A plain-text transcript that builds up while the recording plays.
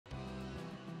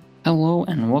Hello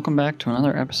and welcome back to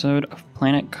another episode of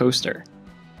Planet Coaster.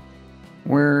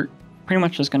 We're pretty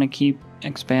much just going to keep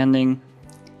expanding,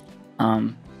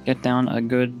 get down a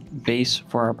good base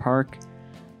for our park,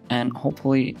 and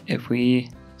hopefully if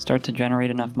we start to generate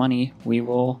enough money, we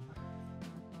will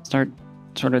start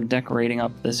sort of decorating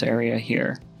up this area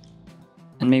here,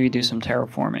 and maybe do some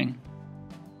terraforming.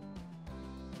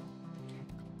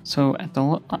 So at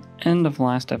the end of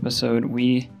last episode,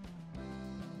 we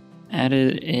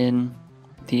added in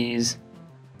these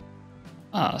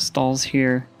stalls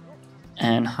here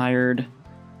and hired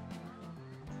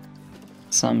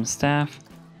some staff.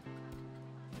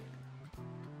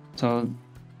 So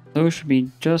those should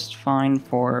be just fine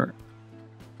for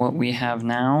what we have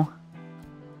now.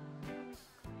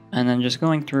 And then just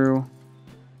going through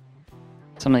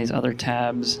some of these other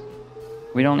tabs,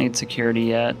 we don't need security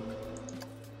yet.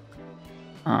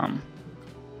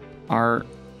 Our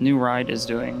new ride is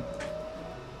doing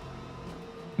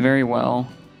very well.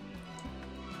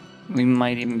 We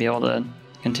might even be able to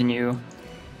continue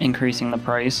increasing the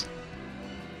price.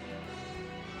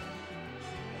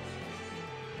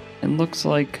 It looks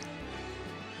like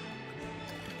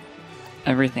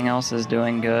everything else is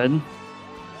doing good.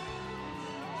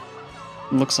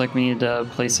 Looks like we need to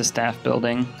place a staff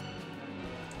building.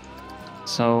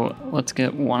 So let's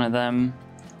get one of them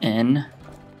in.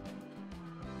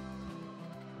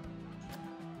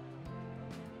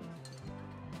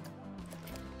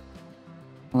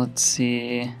 Let's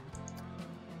see.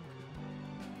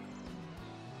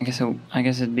 I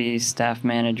guess it'd be staff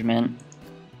management.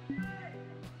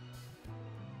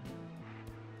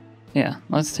 Yeah,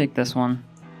 let's take this one.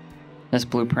 This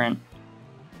blueprint.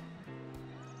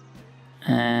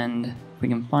 And if we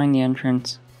can find the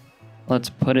entrance, let's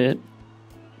put it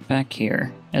back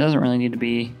here. It doesn't really need to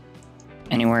be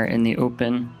anywhere in the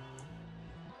open,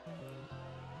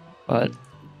 but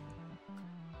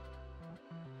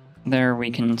there we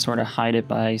can sort of hide it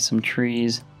by some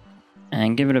trees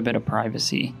and give it a bit of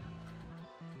privacy.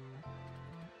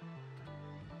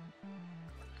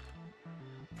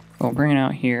 We'll bring it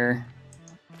out here.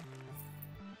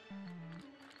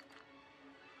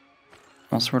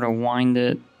 We'll sort of wind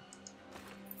it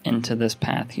into this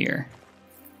path here.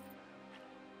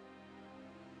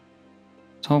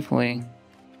 So hopefully,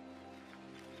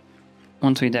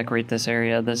 once we decorate this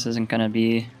area, this isn't going to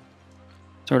be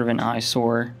sort of an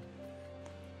eyesore.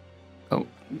 But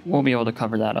we'll be able to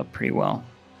cover that up pretty well.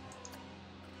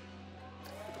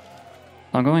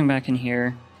 Now going back in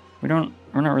here, we're not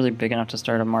really big enough to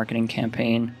start a marketing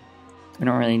campaign. We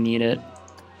don't really need it.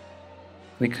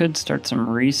 We could start some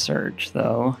research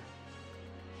though.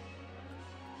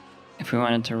 If we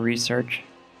wanted to research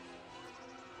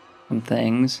some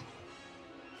things.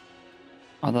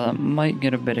 Although that might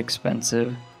get a bit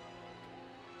expensive.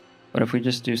 But if we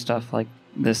just do stuff like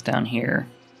this down here,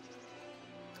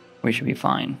 we should be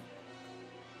fine.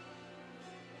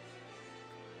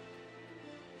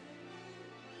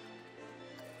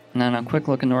 And then a quick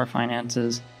look into our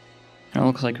finances. And it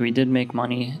looks like we did make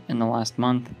money in the last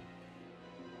month.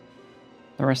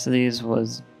 The rest of these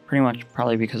was pretty much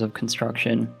probably because of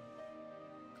construction.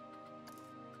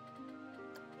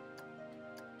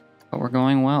 But we're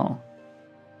going well.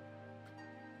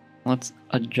 Let's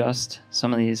adjust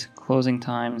some of these closing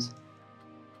times.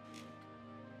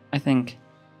 I think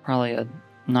probably a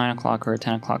 9 o'clock or a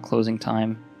 10 o'clock closing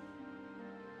time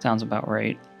sounds about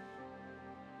right.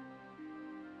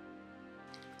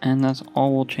 And that's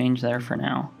all we'll change there for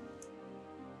now.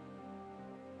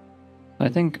 I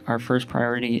think our first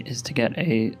priority is to get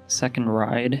a second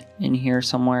ride in here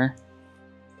somewhere.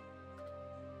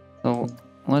 So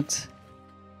let's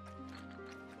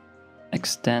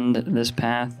extend this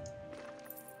path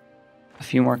a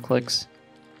few more clicks,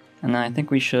 and then I think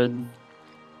we should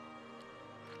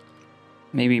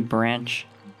maybe branch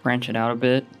it out a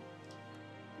bit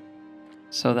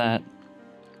so that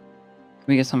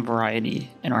we get some variety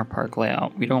in our park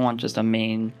layout. We don't want just a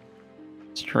main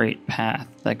straight path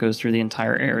that goes through the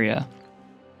entire area.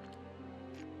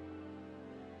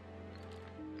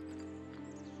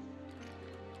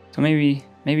 So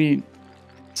maybe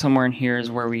somewhere in here is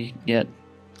where we get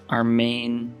our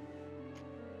main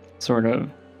sort of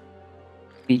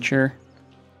feature.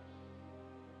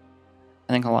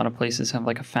 I think a lot of places have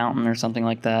like a fountain or something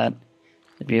like that.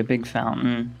 It'd be a big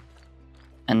fountain,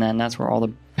 and then that's where all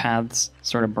the paths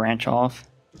sort of branch off.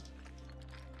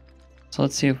 So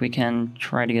let's see if we can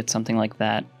try to get something like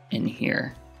that in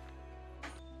here.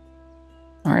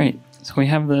 Alright, so we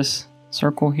have this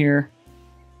circle here.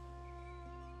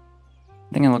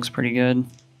 I think it looks pretty good.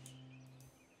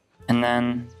 And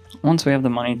then once we have the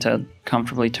money to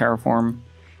comfortably terraform,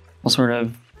 we'll sort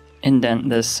of indent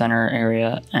this center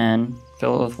area and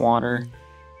fill it with water.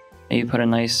 Maybe put a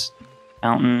nice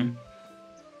fountain.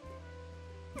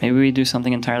 Maybe we do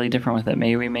something entirely different with it.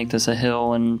 Maybe we make this a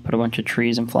hill and put a bunch of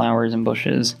trees and flowers and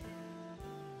bushes.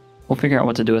 We'll figure out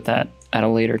what to do with that at a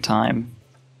later time.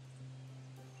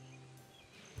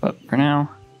 But for now,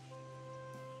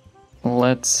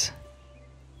 let's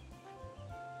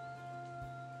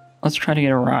try to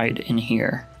get a ride in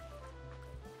here.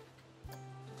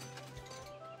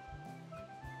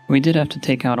 We did have to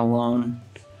take out a loan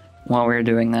while we were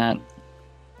doing that.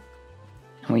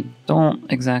 And we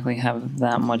don't exactly have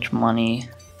that much money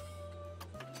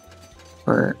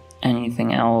for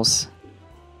anything else.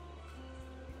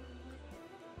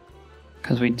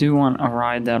 Because we do want a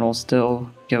ride that'll still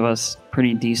give us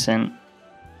pretty decent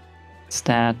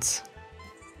stats.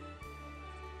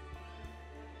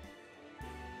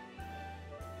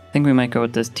 I think we might go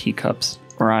with this teacups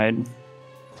ride.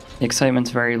 The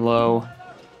excitement's very low,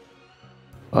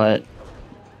 but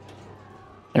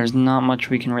there's not much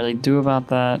we can really do about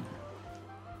that.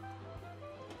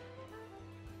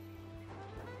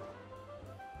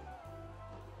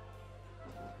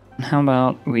 How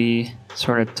about we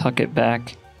sort of tuck it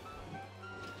back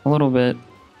a little bit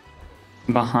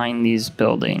behind these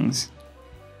buildings?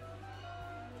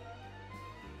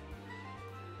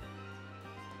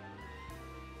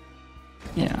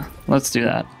 Yeah, let's do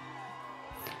that.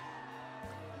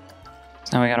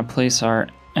 So now we gotta place our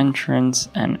entrance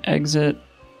and exit.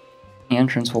 The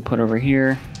entrance we'll put over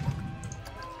here,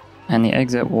 and the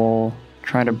exit we'll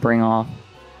try to bring off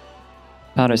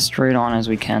about as straight on as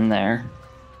we can there.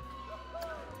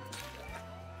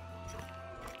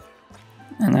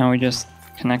 And now we just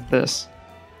connect this.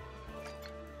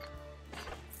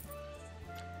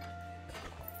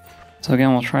 So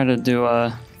again, we'll try to do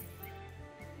a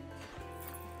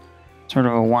sort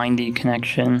of a windy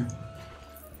connection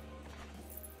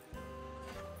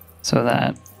so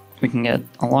that we can get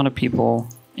a lot of people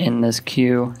in this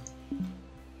queue.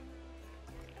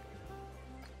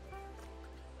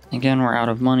 Again, we're out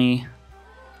of money,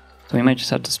 so we might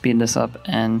just have to speed this up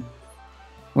and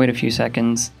wait a few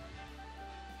seconds.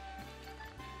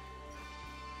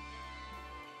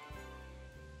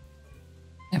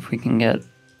 If we can get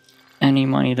any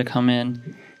money to come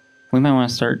in, we might want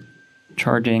to start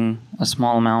charging a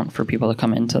small amount for people to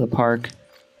come into the park.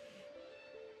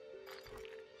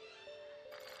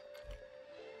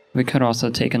 We could also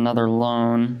take another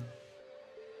loan.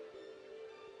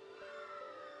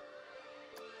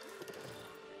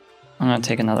 I'm going to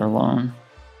take another loan.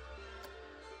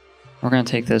 We're going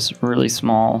to take this really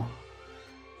small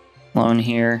loan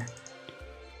here.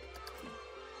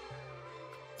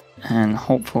 And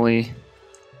hopefully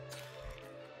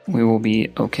we will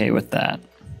be okay with that.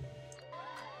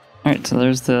 Alright, so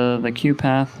there's the queue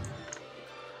path.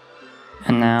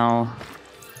 And now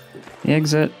the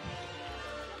exit.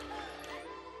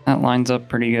 That lines up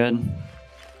pretty good.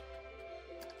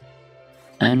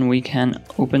 And we can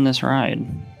open this ride.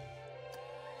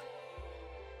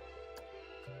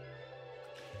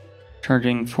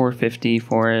 Charging $4.50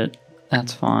 for it.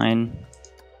 That's fine.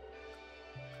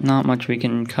 Not much we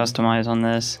can customize on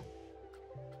this.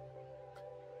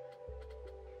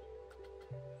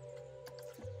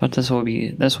 But this will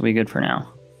be good for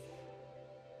now.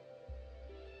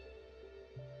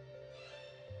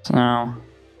 So now,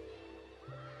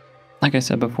 like I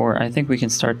said before, I think we can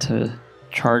start to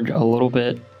charge a little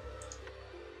bit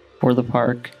for the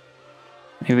park.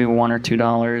 Maybe $1 or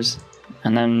 $2,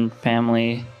 and then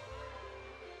family.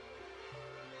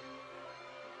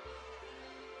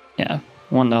 Yeah,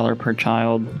 $1 per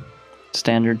child,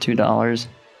 standard $2.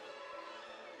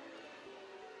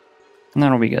 And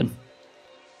that'll be good.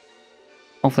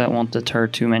 Hopefully that won't deter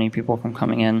too many people from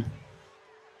coming in.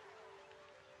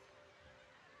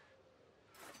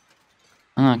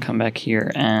 I'm gonna come back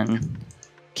here and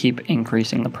keep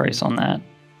increasing the price on that.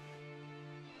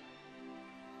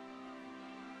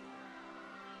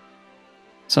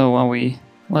 So while we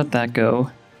let that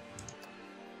go,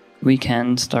 we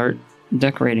can start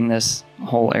decorating this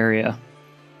whole area.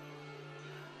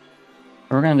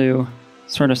 We're gonna do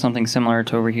sort of something similar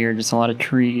to over here, just a lot of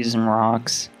trees and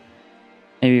rocks.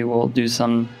 Maybe we'll do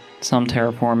some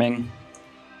terraforming.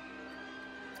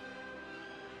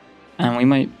 And we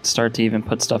might start to even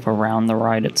put stuff around the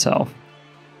ride itself.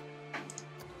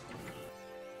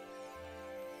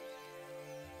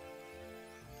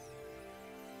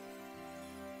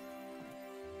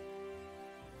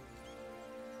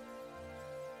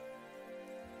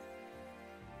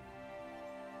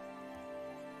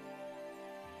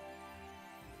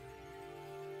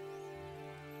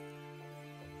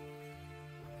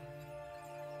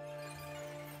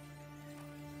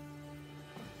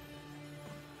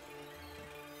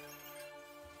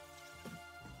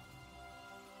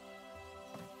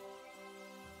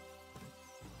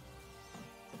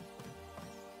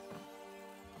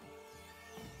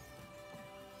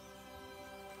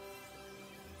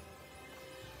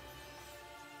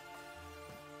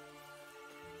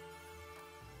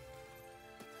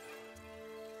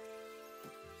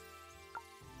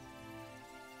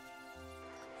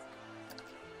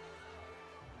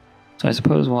 So I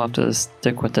suppose we'll have to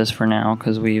stick with this for now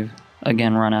because we've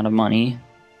again run out of money.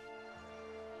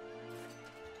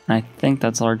 And I think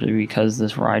that's largely because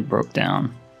this ride broke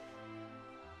down.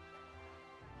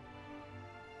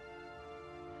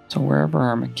 So wherever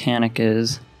our mechanic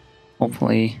is,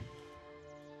 hopefully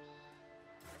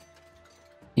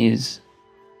I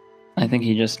think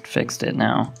he just fixed it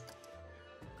now.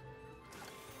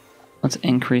 Let's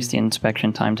increase the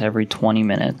inspection time to every 20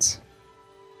 minutes.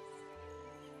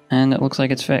 And it looks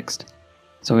like it's fixed.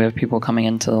 So we have people coming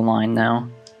into the line now.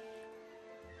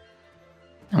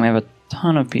 And we have a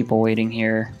ton of people waiting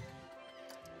here.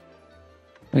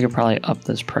 We could probably up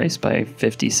this price by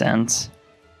 50 cents.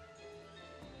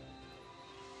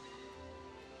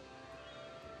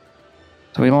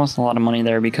 So we lost a lot of money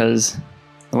there because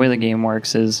the way the game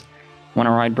works is when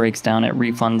a ride breaks down, it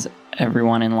refunds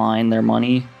everyone in line their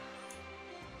money.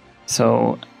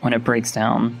 So when it breaks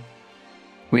down,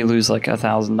 we lose like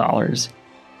 $1,000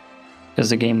 because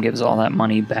the game gives all that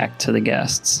money back to the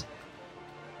guests.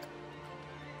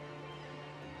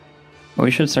 But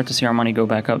we should start to see our money go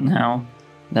back up now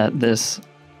that this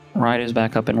ride is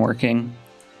back up and working.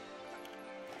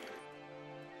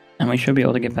 And we should be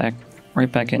able to get back right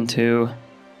back into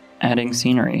adding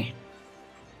scenery.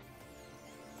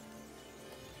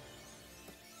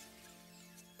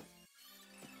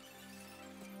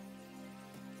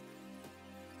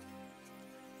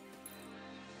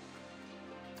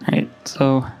 Alright,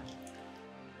 so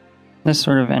this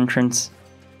sort of entrance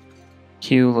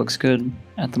queue looks good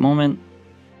at the moment.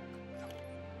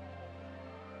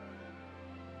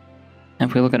 And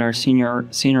if we look at our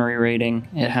scenery rating,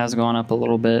 it has gone up a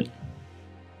little bit.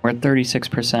 We're at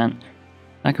 36%.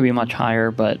 That could be much higher,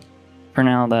 but for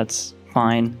now that's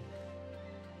fine.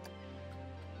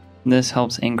 This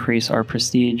helps increase our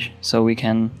prestige so we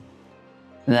can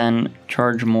then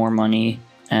charge more money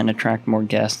and attract more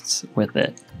guests with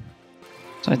it.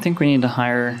 So I think we need to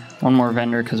hire one more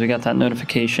vendor because we got that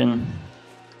notification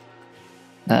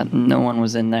that no one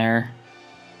was in there.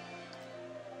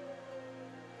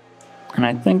 And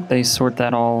I think they sort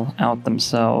that all out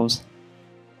themselves.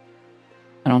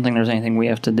 I don't think there's anything we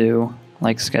have to do,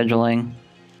 like scheduling.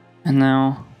 And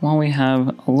now, while we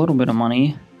have a little bit of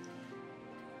money,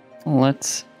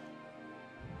 let's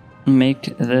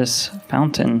make this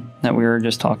fountain that we were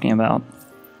just talking about.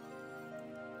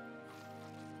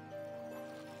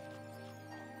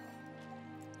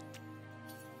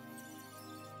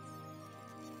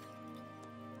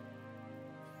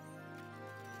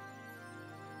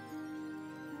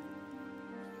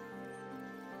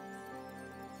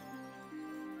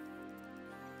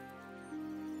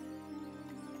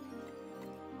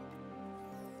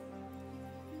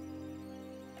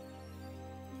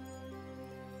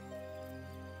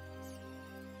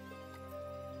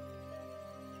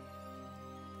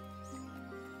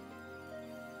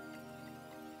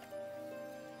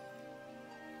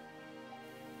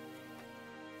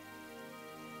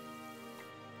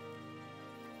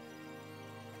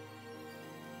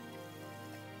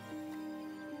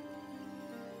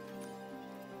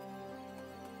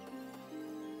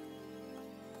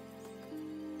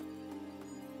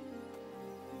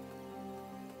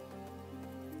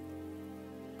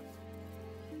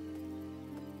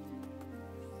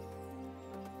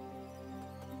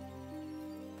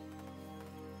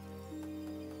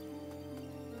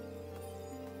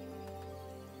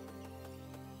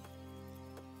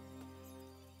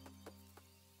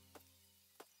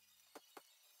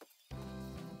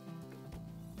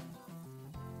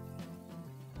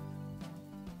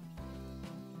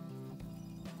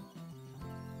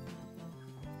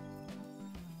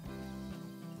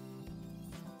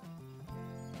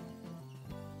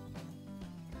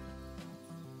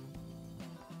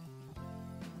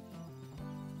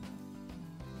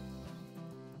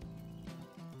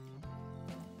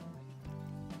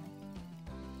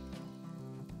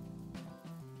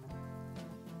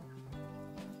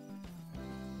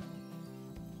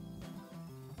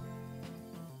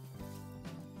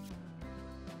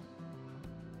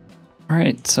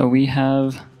 Alright, so we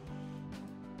have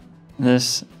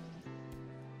this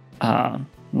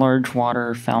large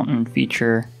water fountain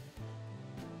feature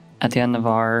at the end of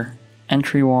our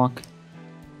entry walk.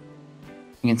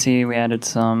 You can see we added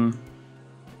some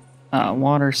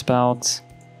water spouts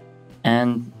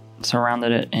and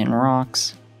surrounded it in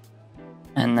rocks.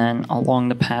 And then along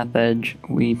the path edge,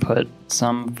 we put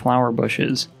some flower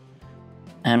bushes.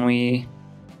 And we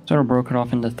sort of broke it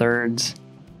off into thirds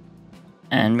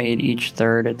and made each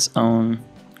third its own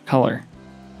color.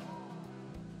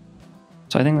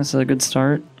 So I think this is a good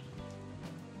start.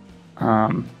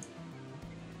 From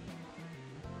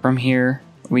here,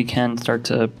 we can start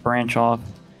to branch off.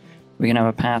 We can have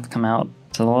a path come out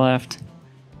to the left,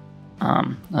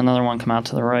 another one come out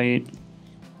to the right,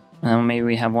 and then maybe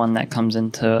we have one that comes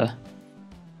into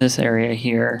this area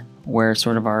here where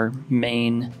sort of our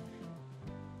main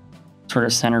sort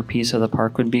of centerpiece of the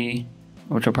park would be,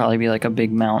 which will probably be like a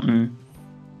big mountain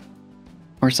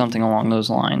or something along those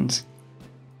lines.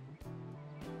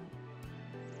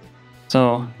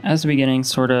 So as the beginning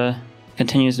sort of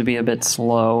continues to be a bit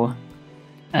slow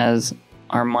as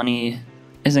our money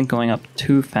isn't going up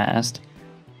too fast.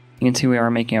 You can see we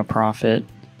are making a profit,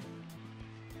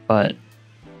 but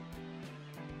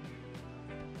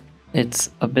it's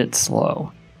a bit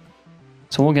slow.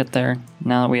 So we'll get there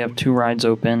now that we have 2 rides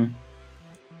open.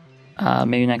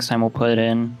 Maybe next time we'll put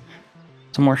in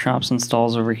some more shops and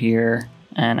stalls over here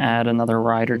and add another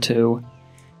ride or 2.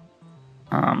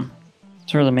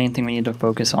 Sort of the main thing we need to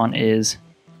focus on is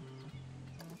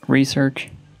research,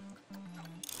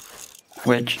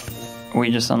 which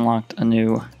we just unlocked a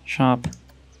new shop,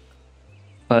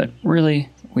 but really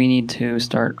we need to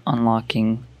start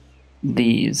unlocking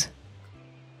these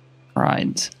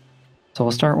rides. So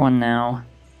we'll start one now.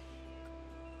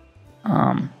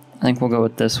 I think we'll go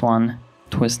with this one,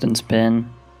 Twist and Spin.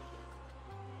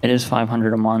 It is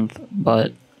 $500 a month,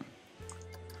 but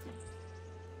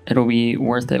it'll be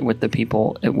worth it with the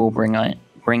people it will bring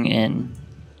in.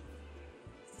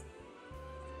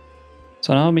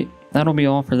 So that'll be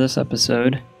all for this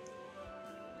episode.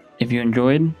 If you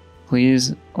enjoyed,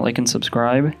 please like and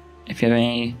subscribe. If you have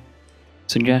any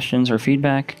suggestions or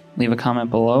feedback, leave a comment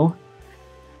below.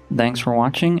 Thanks for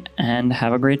watching and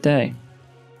have a great day.